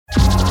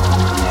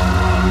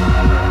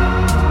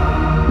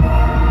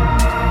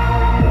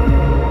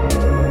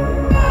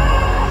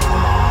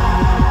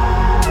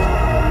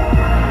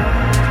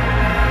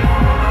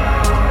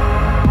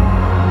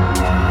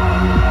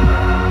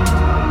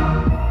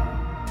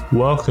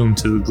Welcome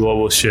to the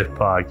Global Shift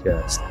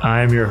Podcast.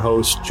 I am your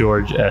host,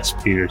 George S.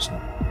 Peterson.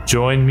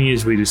 Join me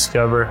as we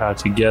discover how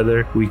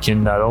together we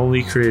can not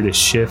only create a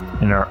shift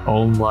in our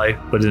own life,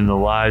 but in the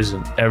lives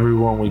of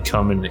everyone we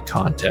come into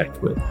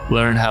contact with.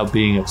 Learn how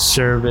being of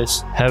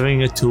service,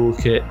 having a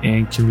toolkit,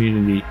 and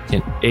community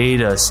can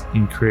aid us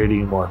in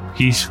creating a more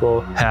peaceful,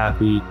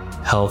 happy,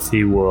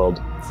 healthy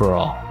world for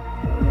all.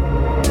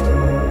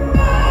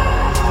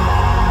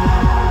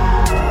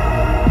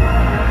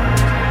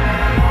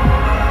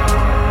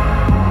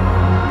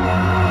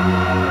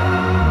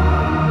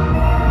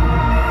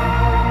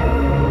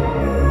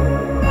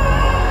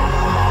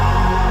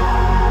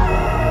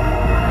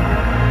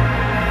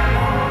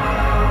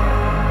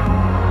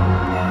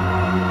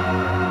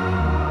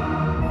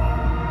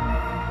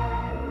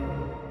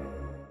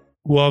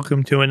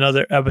 Welcome to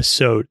another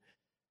episode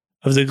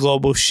of the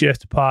Global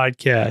Shift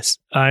Podcast.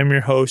 I'm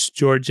your host,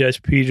 George S.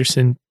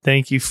 Peterson.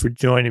 Thank you for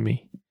joining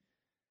me.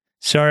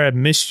 Sorry I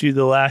missed you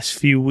the last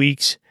few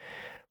weeks.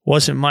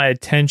 Wasn't my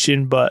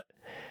intention, but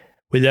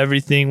with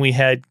everything we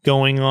had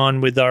going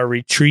on with our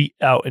retreat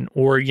out in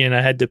Oregon,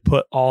 I had to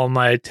put all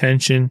my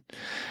attention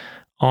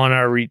on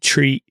our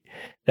retreat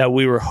that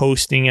we were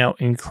hosting out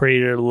in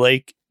Crater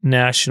Lake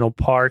National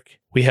Park.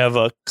 We have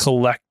a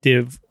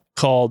collective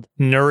called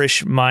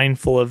Nourish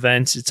Mindful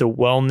Events. It's a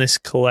wellness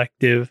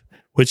collective,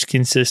 which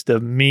consists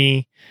of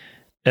me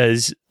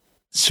as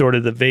sort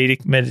of the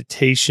Vedic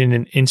meditation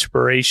and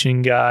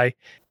inspiration guy,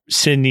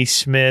 Sydney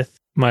Smith,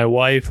 my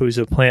wife, who's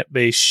a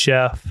plant-based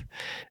chef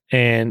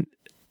and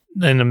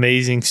an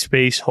amazing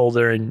space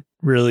holder and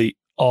really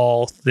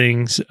all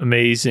things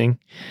amazing.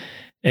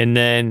 And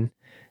then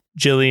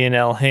Jillian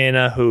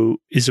Elhanna, who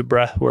is a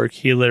breathwork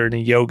healer and a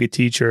yoga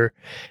teacher.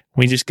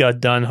 We just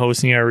got done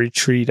hosting our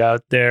retreat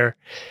out there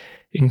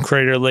in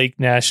Crater Lake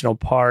National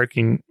Park,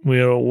 and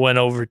we went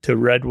over to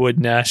Redwood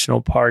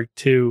National Park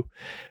too,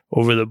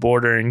 over the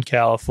border in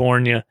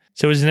California.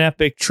 So it was an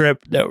epic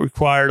trip that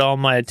required all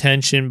my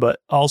attention, but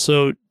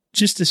also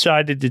just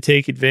decided to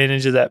take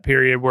advantage of that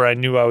period where I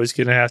knew I was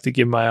going to have to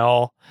give my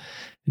all.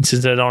 And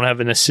since I don't have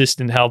an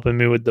assistant helping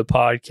me with the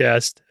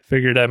podcast, I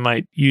figured I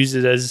might use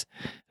it as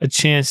a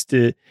chance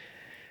to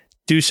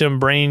do some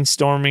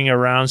brainstorming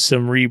around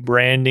some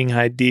rebranding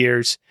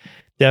ideas.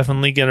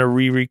 Definitely going to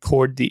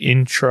re-record the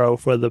intro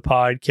for the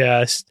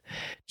podcast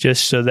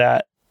just so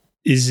that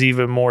is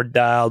even more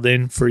dialed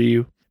in for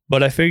you.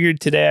 But I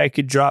figured today I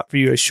could drop for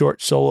you a short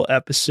solo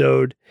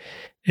episode,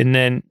 and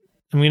then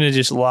I'm going to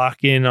just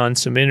lock in on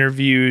some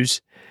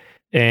interviews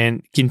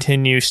and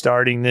continue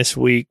starting this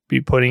week,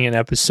 be putting an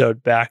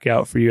episode back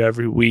out for you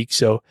every week.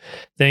 So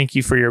thank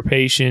you for your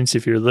patience.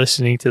 If you're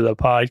listening to the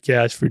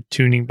podcast, for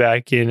tuning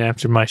back in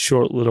after my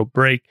short little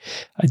break.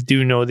 I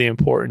do know the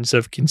importance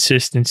of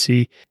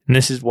consistency. And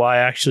this is why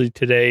actually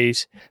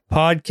today's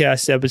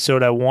podcast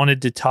episode, I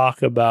wanted to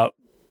talk about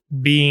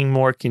being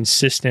more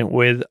consistent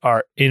with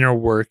our inner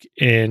work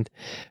and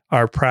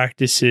our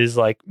practices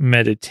like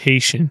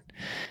meditation,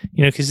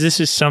 because this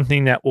is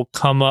something that will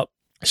come up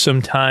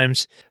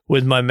sometimes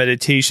with my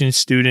meditation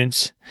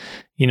students.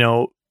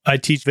 I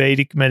teach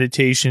Vedic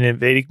meditation, and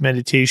Vedic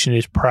meditation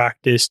is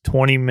practiced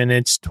 20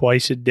 minutes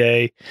twice a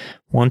day,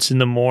 once in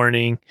the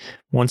morning,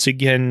 once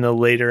again in the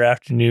later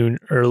afternoon,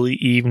 early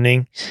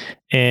evening.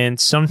 And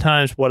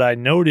sometimes what I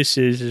notice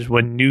is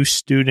when new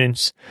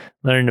students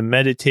learn to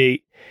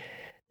meditate,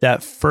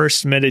 that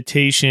first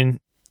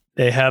meditation,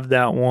 they have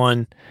that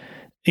one.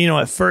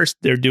 At first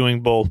they're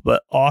doing both,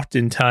 but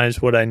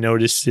oftentimes what I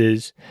noticed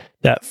is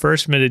that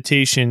first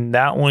meditation,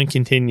 that one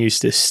continues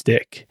to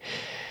stick.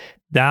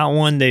 That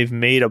one they've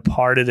made a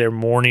part of their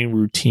morning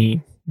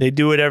routine. They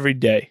do it every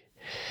day.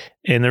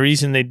 And the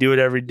reason they do it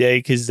every day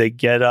because they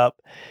get up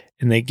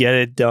and they get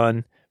it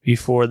done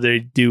before they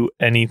do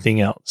anything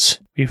else,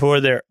 before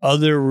their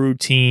other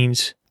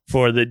routines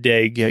for the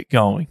day get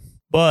going.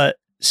 But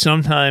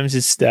sometimes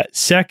it's that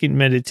second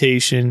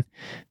meditation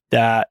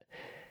that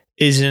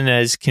isn't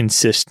as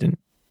consistent.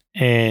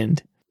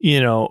 And,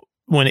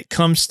 when it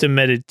comes to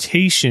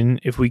meditation,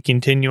 if we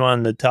continue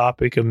on the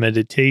topic of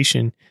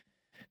meditation,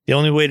 the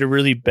only way to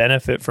really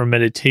benefit from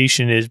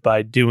meditation is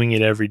by doing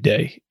it every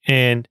day.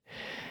 And,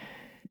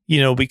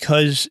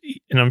 because,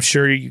 and I'm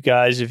sure you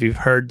guys, if you've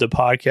heard the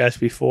podcast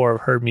before,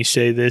 have heard me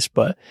say this,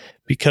 but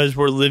because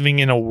we're living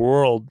in a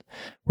world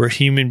where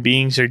human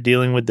beings are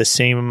dealing with the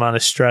same amount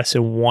of stress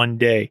in one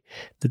day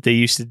that they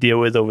used to deal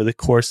with over the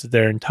course of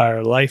their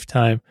entire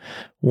lifetime,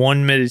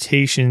 one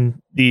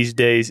meditation these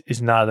days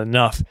is not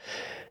enough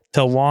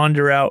to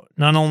launder out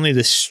not only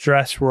the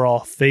stress we're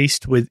all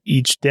faced with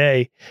each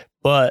day,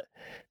 but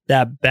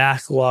that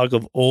backlog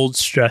of old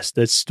stress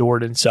that's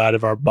stored inside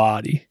of our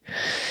body.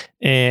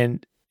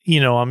 And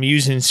I'm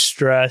using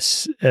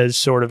stress as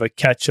sort of a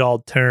catch-all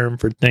term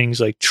for things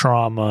like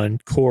trauma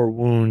and core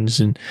wounds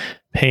and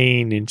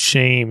pain and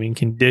shame and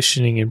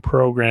conditioning and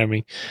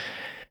programming.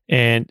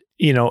 And,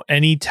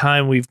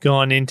 anytime we've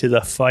gone into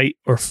the fight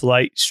or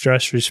flight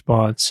stress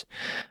response,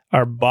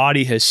 our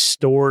body has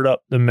stored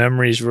up the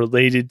memories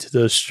related to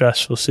those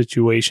stressful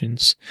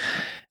situations.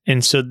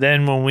 And so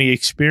then when we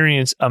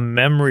experience a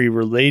memory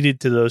related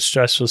to those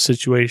stressful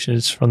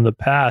situations from the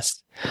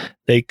past,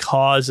 they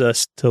cause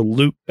us to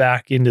loop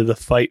back into the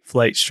fight,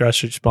 flight,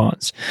 stress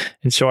response.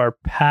 And so our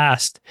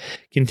past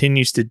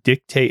continues to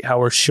dictate how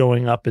we're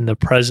showing up in the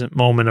present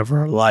moment of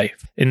our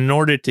life. And in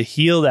order to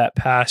heal that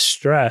past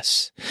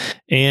stress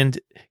and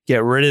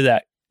get rid of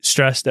that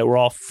stress that we're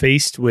all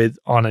faced with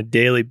on a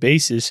daily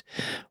basis,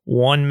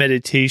 one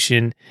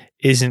meditation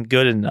isn't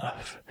good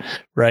enough,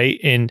 right?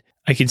 And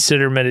I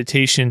consider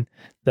meditation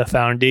the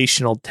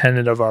foundational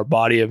tenet of our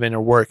body of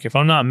inner work. If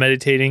I'm not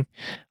meditating,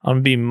 I'm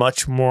going to be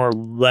much more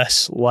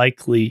less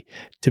likely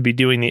to be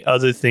doing the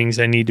other things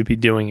I need to be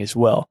doing as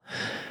well.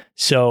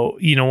 So,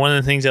 one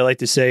of the things I like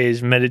to say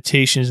is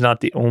meditation is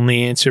not the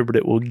only answer, but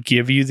it will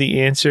give you the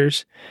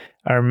answers.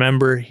 I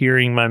remember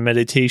hearing my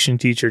meditation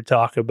teacher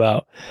talk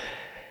about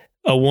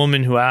a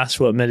woman who asked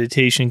what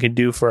meditation could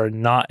do for a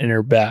knot in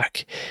her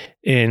back.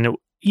 And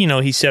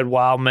he said,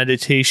 while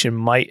meditation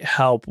might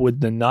help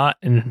with the knot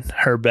in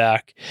her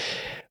back,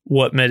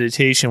 what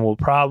meditation will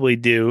probably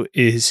do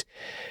is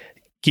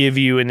give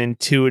you an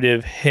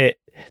intuitive hit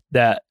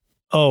that,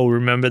 oh,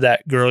 remember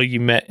that girl you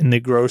met in the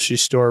grocery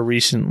store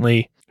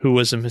recently who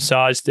was a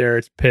massage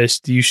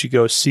therapist? You should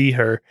go see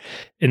her.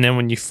 And then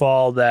when you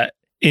follow that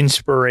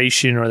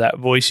inspiration or that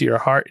voice of your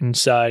heart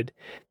inside,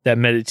 that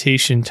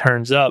meditation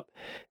turns up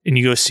and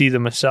you go see the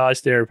massage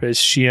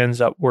therapist, she ends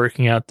up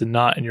working out the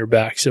knot in your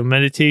back. So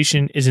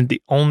meditation isn't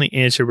the only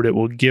answer, but it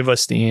will give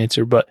us the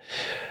answer. But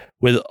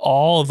with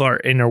all of our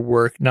inner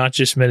work, not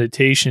just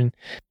meditation,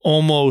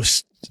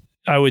 almost,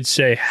 I would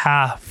say,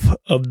 half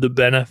of the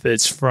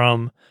benefits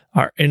from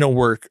our inner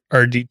work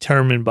are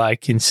determined by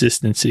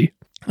consistency.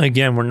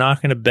 Again, we're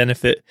not going to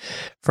benefit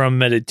from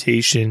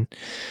meditation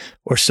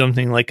or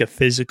something like a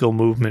physical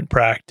movement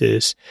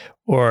practice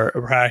or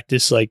a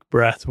practice like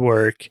breath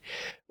work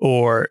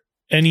or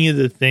any of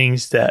the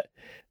things that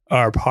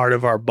are part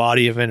of our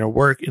body of inner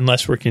work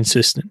unless we're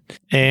consistent.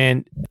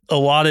 And a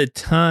lot of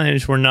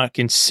times we're not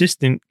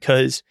consistent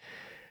because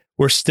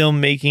we're still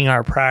making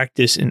our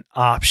practice an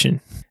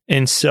option.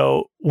 And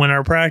so when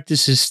our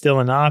practice is still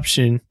an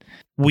option,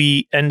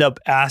 we end up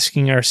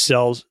asking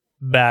ourselves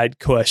bad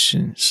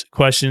questions.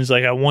 Questions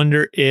like, I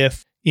wonder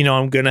if,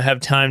 I'm going to have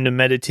time to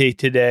meditate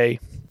today,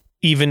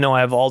 even though I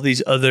have all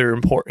these other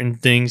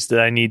important things that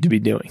I need to be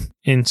doing.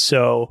 And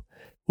so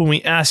when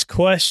we ask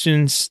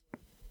questions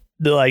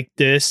like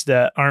this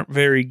that aren't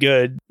very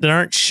good, that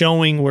aren't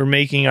showing we're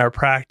making our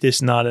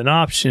practice not an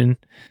option,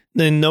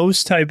 then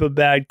those type of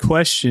bad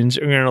questions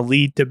are going to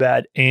lead to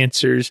bad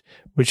answers,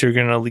 which are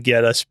going to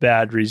get us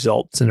bad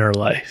results in our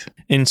life.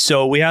 And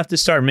so we have to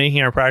start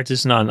making our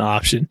practice not an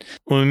option.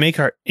 When we make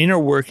our inner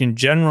work in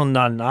general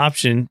not an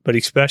option, but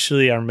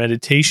especially our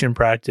meditation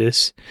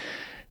practice,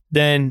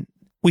 then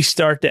we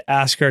start to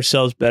ask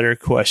ourselves better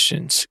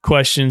questions.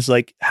 Questions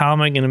like, how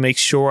am I going to make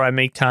sure I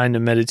make time to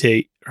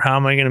meditate? Or how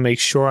am I going to make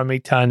sure I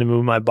make time to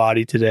move my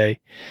body today,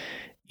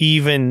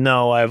 even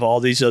though I have all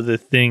these other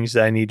things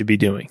that I need to be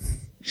doing?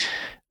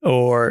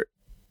 Or,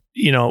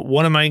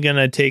 what am I going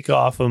to take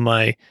off of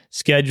my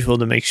schedule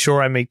to make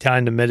sure I make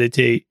time to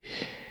meditate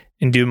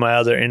and do my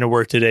other inner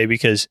work today,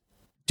 because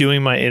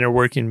doing my inner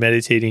work and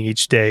meditating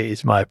each day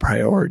is my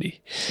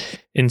priority.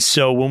 And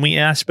so when we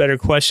ask better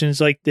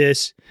questions like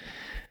this,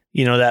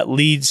 that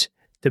leads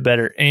to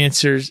better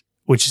answers,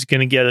 which is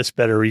going to get us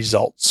better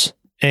results.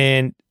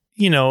 And,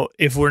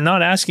 if we're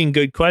not asking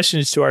good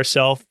questions to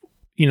ourselves,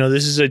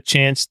 this is a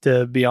chance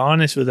to be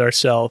honest with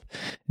ourselves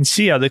and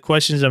see how the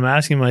questions I'm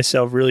asking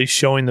myself really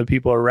showing the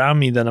people around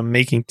me that I'm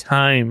making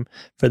time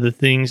for the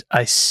things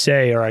I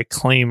say or I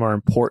claim are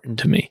important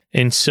to me.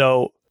 And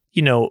so,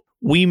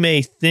 we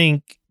may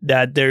think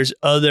that there's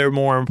other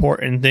more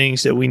important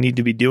things that we need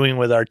to be doing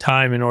with our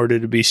time in order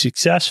to be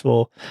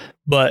successful.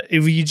 But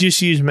if you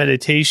just use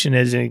meditation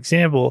as an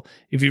example,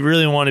 if you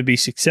really want to be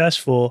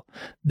successful,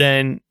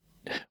 then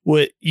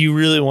what you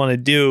really want to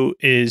do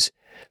is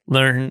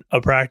learn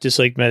a practice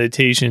like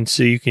meditation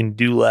so you can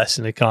do less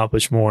and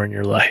accomplish more in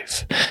your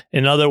life.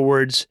 In other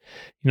words,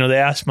 they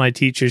asked my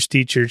teacher's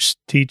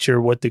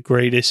teacher what the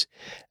greatest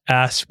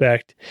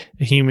aspect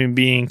a human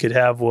being could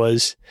have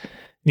was,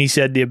 and he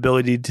said the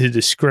ability to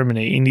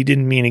discriminate. And he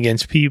didn't mean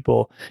against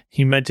people.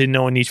 He meant to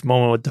know in each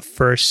moment what the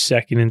first,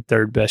 second, and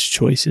third best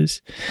choice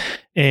is.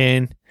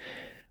 And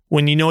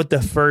when you know what the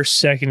first,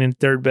 second, and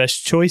third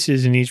best choice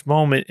is in each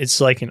moment,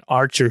 it's like an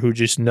archer who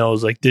just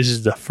knows, like, this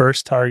is the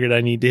first target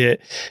I need to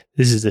hit.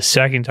 This is the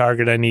second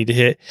target I need to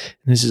hit.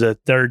 And this is the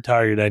third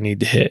target I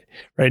need to hit.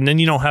 Right. And then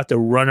you don't have to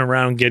run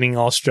around getting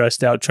all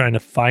stressed out trying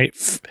to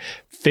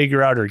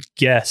figure out or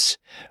guess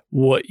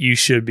what you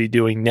should be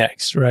doing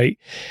next. Right.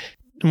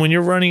 When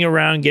you're running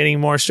around getting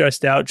more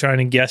stressed out, trying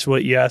to guess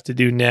what you have to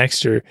do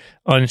next or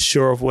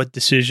unsure of what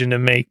decision to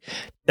make,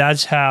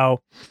 that's how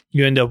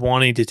you end up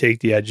wanting to take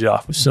the edge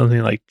off with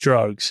something like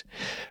drugs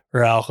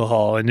or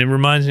alcohol. And it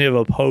reminds me of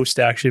a post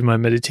actually my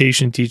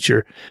meditation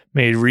teacher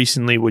made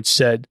recently, which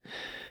said,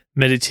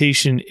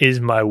 meditation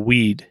is my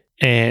weed.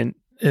 And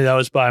that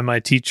was by my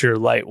teacher,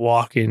 Light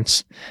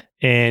Watkins.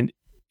 And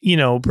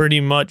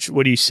pretty much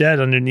what he said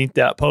underneath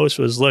that post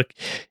was, look,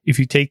 if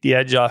you take the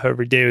edge off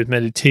every day with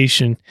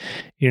meditation,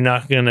 you're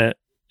not going to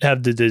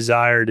have the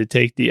desire to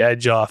take the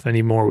edge off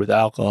anymore with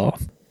alcohol.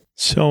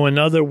 So in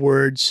other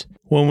words,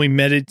 when we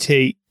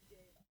meditate,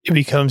 it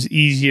becomes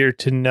easier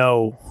to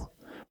know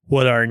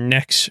what our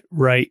next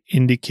right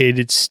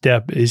indicated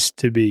step is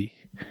to be,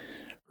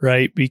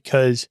 right?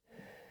 Because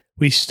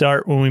we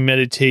start when we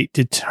meditate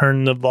to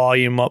turn the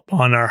volume up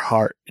on our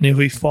heart. And if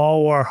we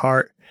follow our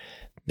heart,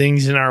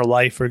 things in our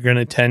life are going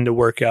to tend to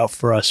work out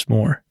for us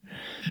more.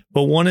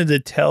 But one of the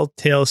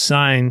telltale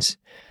signs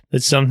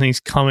that something's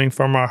coming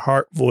from our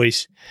heart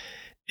voice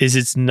is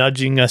it's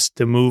nudging us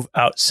to move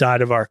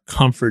outside of our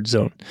comfort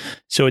zone.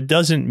 So it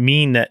doesn't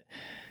mean that,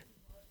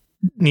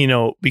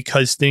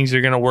 because things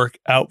are going to work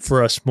out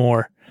for us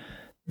more,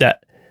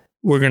 that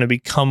we're going to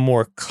become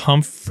more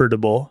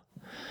comfortable.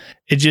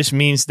 It just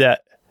means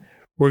that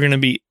we're going to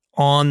be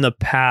on the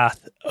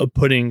path of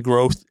putting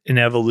growth and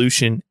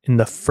evolution in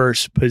the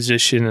first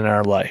position in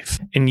our life.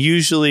 And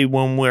usually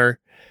when we're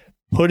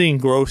putting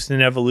growth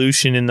and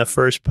evolution in the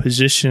first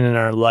position in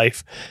our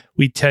life,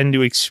 we tend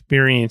to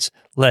experience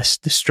less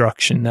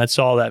destruction. That's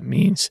all that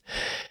means.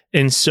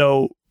 And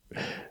so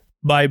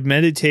by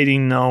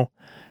meditating, though,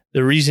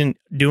 the reason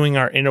doing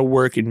our inner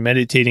work and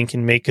meditating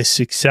can make us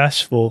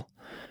successful,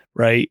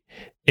 right?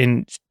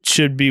 And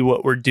should be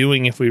what we're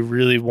doing if we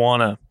really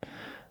want to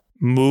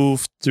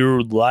move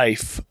through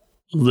life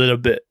a little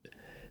bit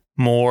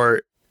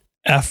more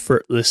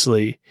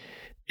effortlessly,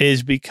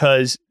 is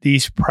because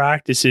these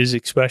practices,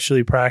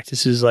 especially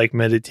practices like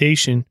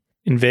meditation,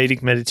 and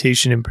Vedic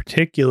meditation in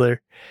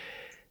particular,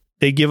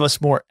 they give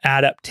us more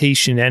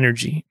adaptation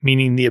energy,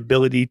 meaning the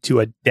ability to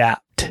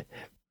adapt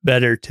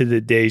better to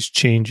the day's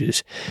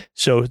changes.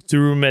 So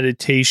through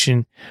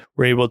meditation,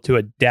 we're able to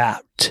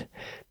adapt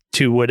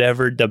to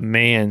whatever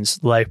demands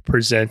life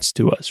presents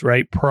to us,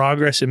 right?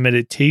 Progress in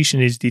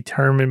meditation is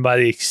determined by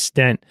the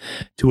extent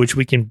to which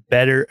we can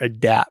better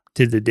adapt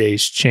to the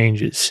day's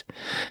changes.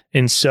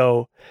 And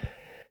so,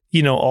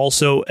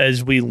 also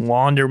as we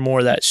launder more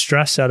of that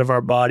stress out of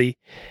our body,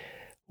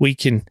 we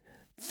can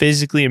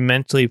physically and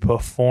mentally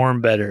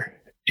perform better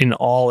in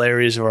all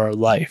areas of our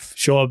life,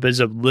 show up as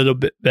a little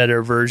bit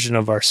better version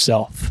of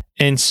ourselves.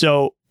 And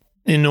so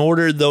in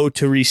order, though,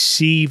 to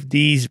receive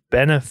these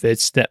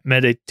benefits that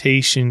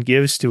meditation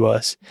gives to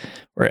us,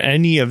 or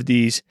any of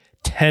these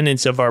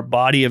tenets of our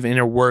body of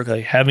inner work,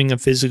 like having a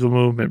physical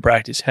movement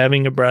practice,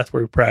 having a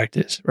breathwork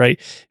practice, right?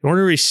 In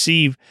order to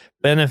receive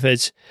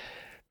benefits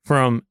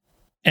from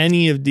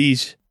any of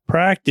these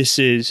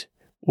practices,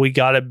 we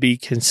got to be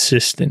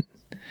consistent.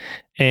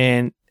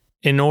 And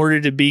in order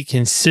to be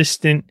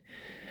consistent,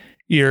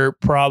 you're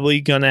probably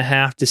going to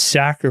have to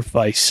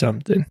sacrifice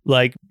something.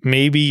 Like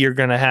maybe you're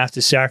going to have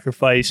to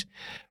sacrifice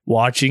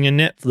watching a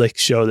Netflix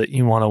show that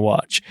you want to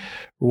watch,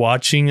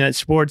 watching that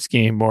sports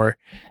game,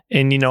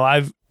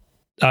 I've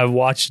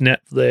watched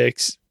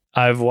Netflix,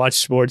 I've watched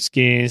sports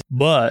games,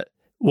 but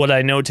what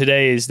I know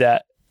today is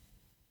that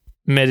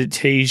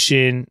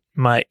meditation,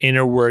 my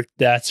inner work,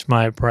 that's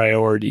my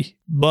priority.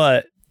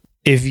 But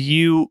if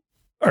you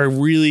are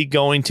really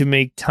going to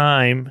make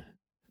time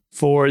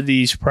for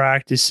these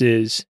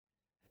practices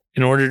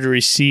in order to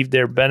receive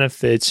their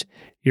benefits,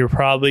 you're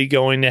probably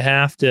going to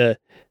have to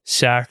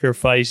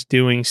sacrifice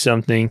doing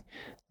something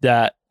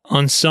that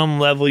on some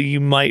level you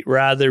might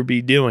rather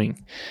be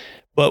doing.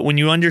 But when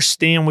you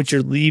understand what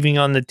you're leaving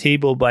on the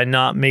table by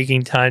not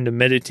making time to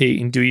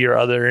meditate and do your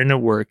other inner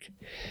work,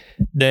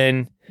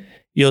 then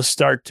you'll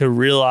start to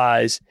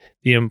realize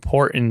the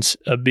importance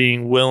of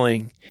being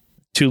willing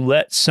to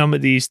let some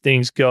of these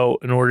things go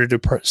in order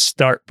to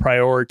start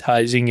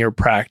prioritizing your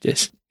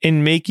practice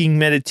and making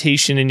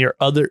meditation and your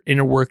other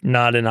inner work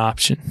not an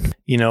option,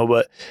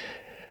 but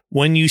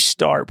when you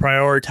start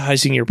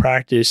prioritizing your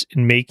practice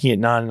and making it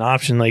not an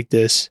option like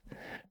this,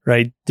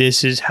 right,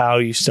 this is how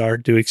you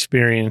start to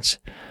experience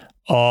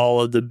all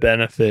of the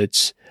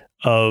benefits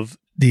of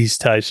these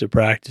types of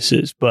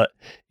practices. But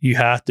you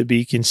have to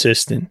be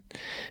consistent.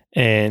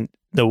 And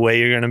the way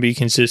you're going to be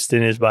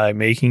consistent is by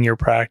making your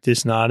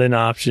practice not an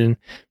option,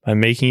 by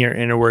making your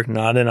inner work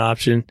not an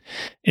option.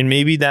 And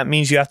maybe that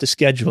means you have to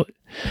schedule it.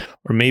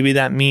 Or maybe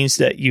that means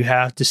that you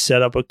have to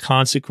set up a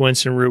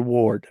consequence and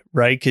reward,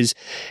 right? Because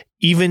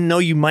even though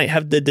you might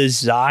have the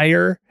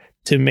desire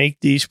to make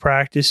these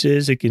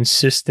practices a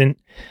consistent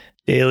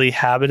daily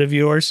habit of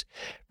yours,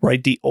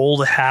 right? The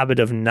old habit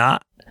of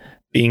not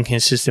being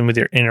consistent with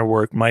your inner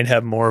work might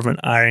have more of an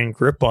iron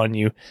grip on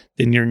you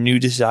than your new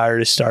desire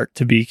to start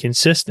to be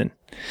consistent.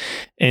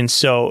 And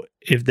so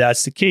if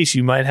that's the case,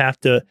 you might have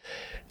to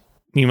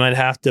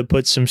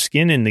put some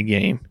skin in the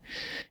game.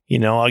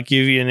 I'll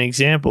give you an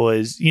example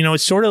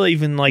it's sort of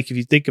even like, if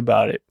you think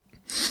about it,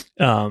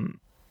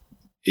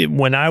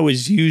 when I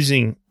was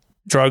using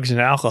drugs and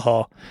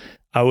alcohol,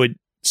 I would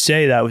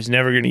say that I was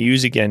never going to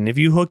use again. If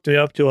you hooked me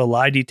up to a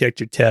lie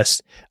detector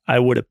test, I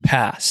would have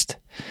passed.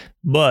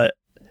 But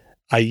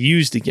I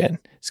used again.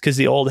 It's because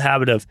the old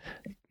habit of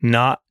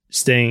not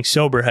staying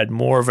sober had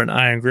more of an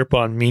iron grip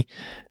on me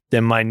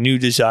than my new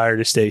desire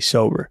to stay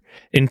sober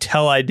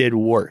until I did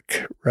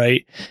work,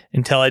 right?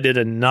 Until I did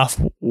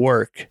enough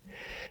work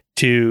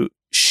to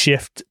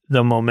shift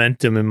the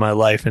momentum in my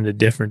life in a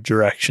different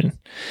direction.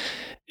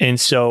 And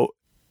so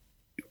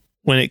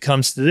when it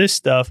comes to this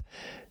stuff,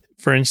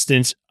 for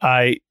instance,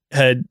 I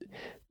had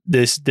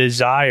this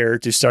desire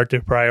to start to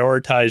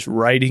prioritize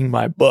writing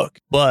my book,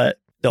 but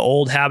the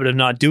old habit of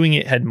not doing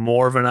it had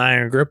more of an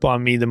iron grip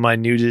on me than my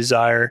new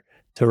desire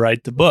to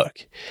write the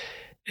book.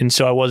 And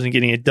so I wasn't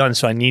getting it done.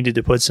 So I needed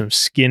to put some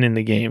skin in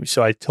the game.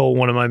 So I told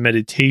one of my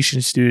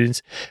meditation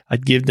students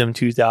I'd give them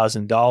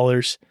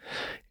 $2,000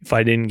 if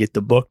I didn't get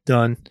the book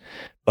done.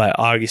 By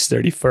August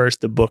 31st,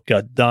 the book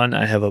got done.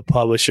 I have a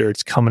publisher.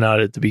 It's coming out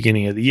at the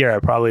beginning of the year. I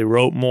probably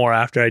wrote more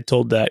after I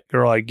told that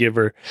girl I'd give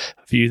her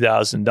a few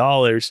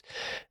 $1,000s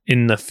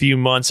in the few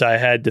months I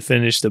had to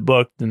finish the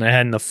book than I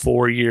had in the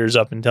 4 years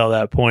up until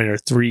that point, or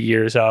 3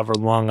 years, however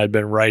long I'd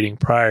been writing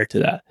prior to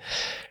that.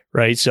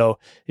 Right. So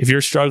if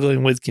you're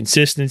struggling with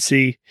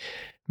consistency,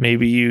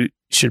 maybe you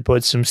should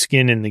put some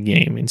skin in the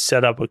game and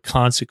set up a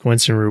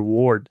consequence and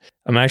reward.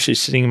 I'm actually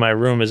sitting in my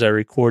room as I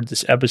record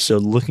this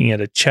episode looking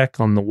at a check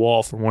on the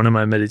wall from one of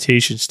my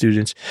meditation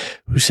students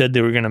who said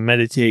they were going to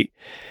meditate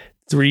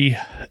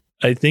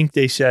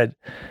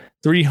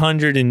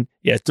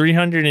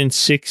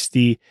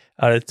 360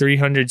 out of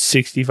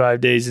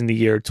 365 days in the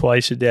year,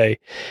 twice a day.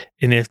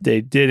 And if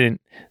they didn't,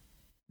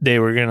 they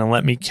were going to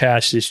let me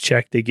cash this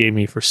check they gave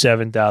me for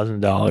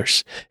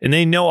 $7,000. And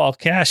they know I'll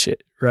cash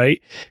it,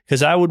 right?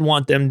 Because I would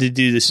want them to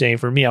do the same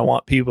for me. I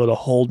want people to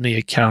hold me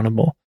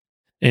accountable.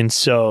 And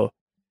so,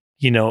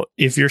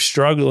 if you're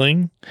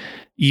struggling,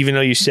 even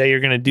though you say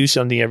you're going to do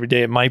something every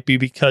day, it might be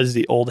because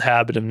the old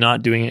habit of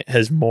not doing it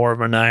has more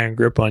of an iron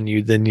grip on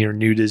you than your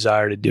new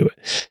desire to do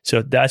it. So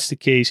if that's the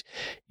case,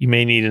 you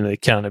may need an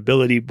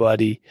accountability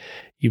buddy.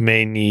 You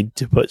may need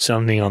to put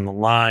something on the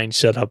line,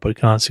 set up a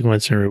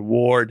consequence and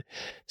reward,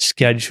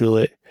 schedule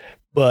it.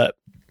 But,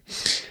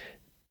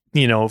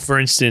 for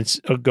instance,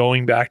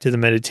 going back to the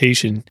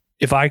meditation,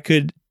 if I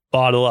could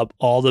bottle up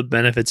all the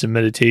benefits of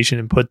meditation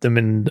and put them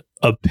in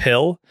a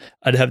pill,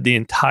 I'd have the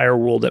entire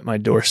world at my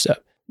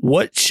doorstep.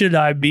 What should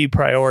I be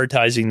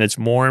prioritizing that's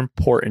more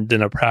important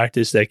than a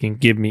practice that can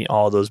give me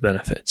all those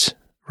benefits,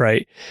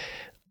 right?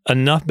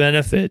 Enough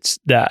benefits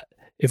that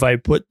if I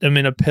put them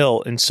in a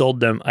pill and sold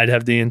them, I'd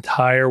have the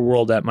entire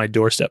world at my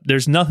doorstep.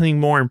 There's nothing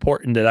more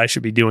important that I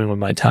should be doing with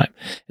my time.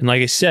 And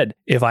like I said,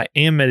 if I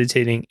am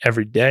meditating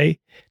every day,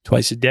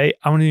 twice a day,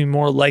 I'm going to be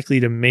more likely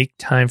to make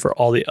time for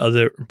all the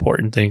other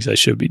important things I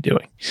should be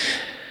doing.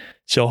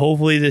 So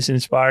hopefully this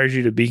inspires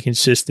you to be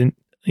consistent.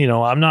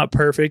 I'm not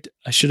perfect.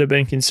 I should have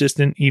been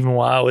consistent even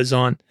while I was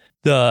on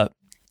the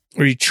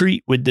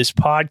retreat with this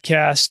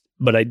podcast,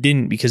 but I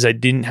didn't because I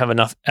didn't have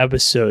enough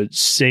episodes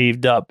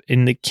saved up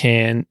in the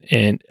can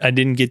and I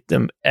didn't get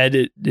them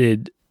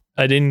edited.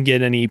 I didn't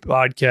get any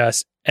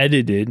podcasts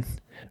edited,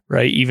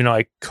 right? Even though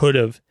I could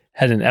have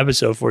had an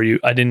episode for you,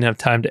 I didn't have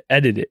time to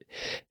edit it.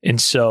 And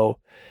so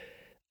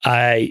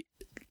I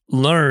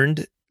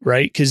learned,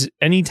 right? Because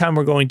anytime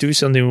we're going through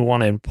something, we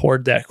want to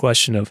import that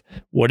question of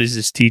what is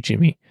this teaching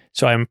me?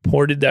 So I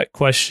imported that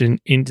question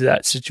into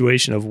that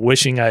situation of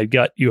wishing I had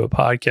got you a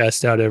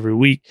podcast out every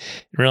week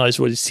and realized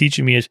what it's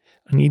teaching me is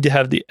I need to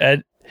have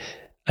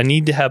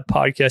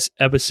podcast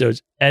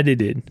episodes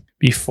edited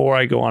before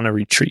I go on a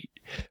retreat,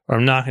 or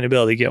I'm not going to be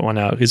able to get one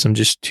out because I'm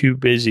just too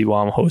busy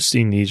while I'm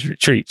hosting these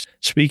retreats.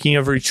 Speaking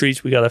of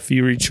retreats, we got a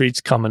few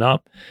retreats coming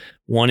up.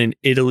 One in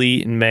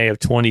Italy in May of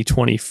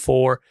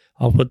 2024.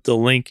 I'll put the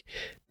link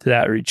to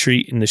that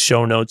retreat in the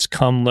show notes.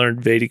 Come learn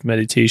Vedic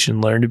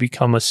meditation, learn to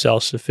become a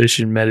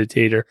self-sufficient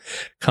meditator.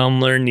 Come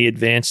learn the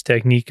advanced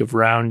technique of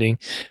rounding,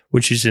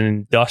 which is an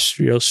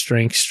industrial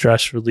strength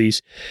stress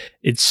release.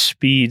 It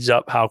speeds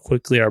up how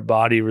quickly our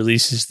body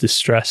releases the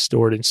stress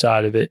stored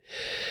inside of it.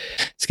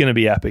 It's going to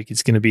be epic.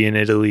 It's going to be in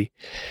Italy.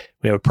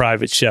 We have a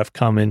private chef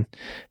coming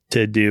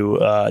to do,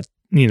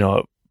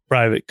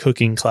 private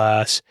cooking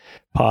class,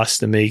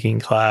 pasta making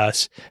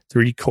class,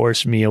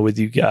 3-course meal with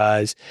you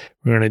guys.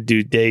 We're going to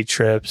do day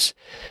trips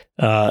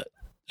out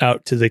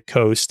to the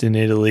coast in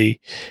Italy,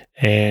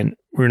 and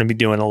we're going to be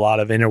doing a lot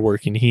of inner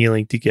work and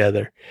healing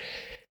together.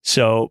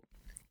 So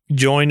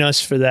join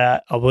us for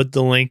that. I'll put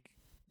the link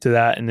to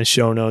that in the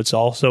show notes.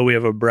 Also, we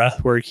have a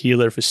breathwork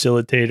healer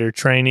facilitator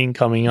training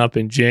coming up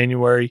in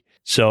January.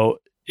 So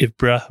if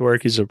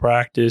breathwork is a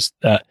practice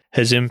that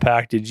has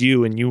impacted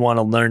you and you want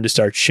to learn to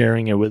start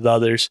sharing it with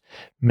others,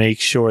 make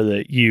sure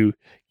that you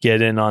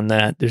get in on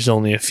that. There's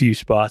only a few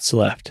spots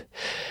left.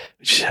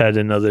 We just had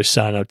another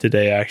sign up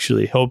today,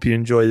 actually. Hope you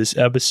enjoy this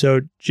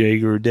episode. Jay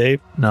Guru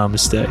Dave,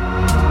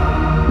 namaste.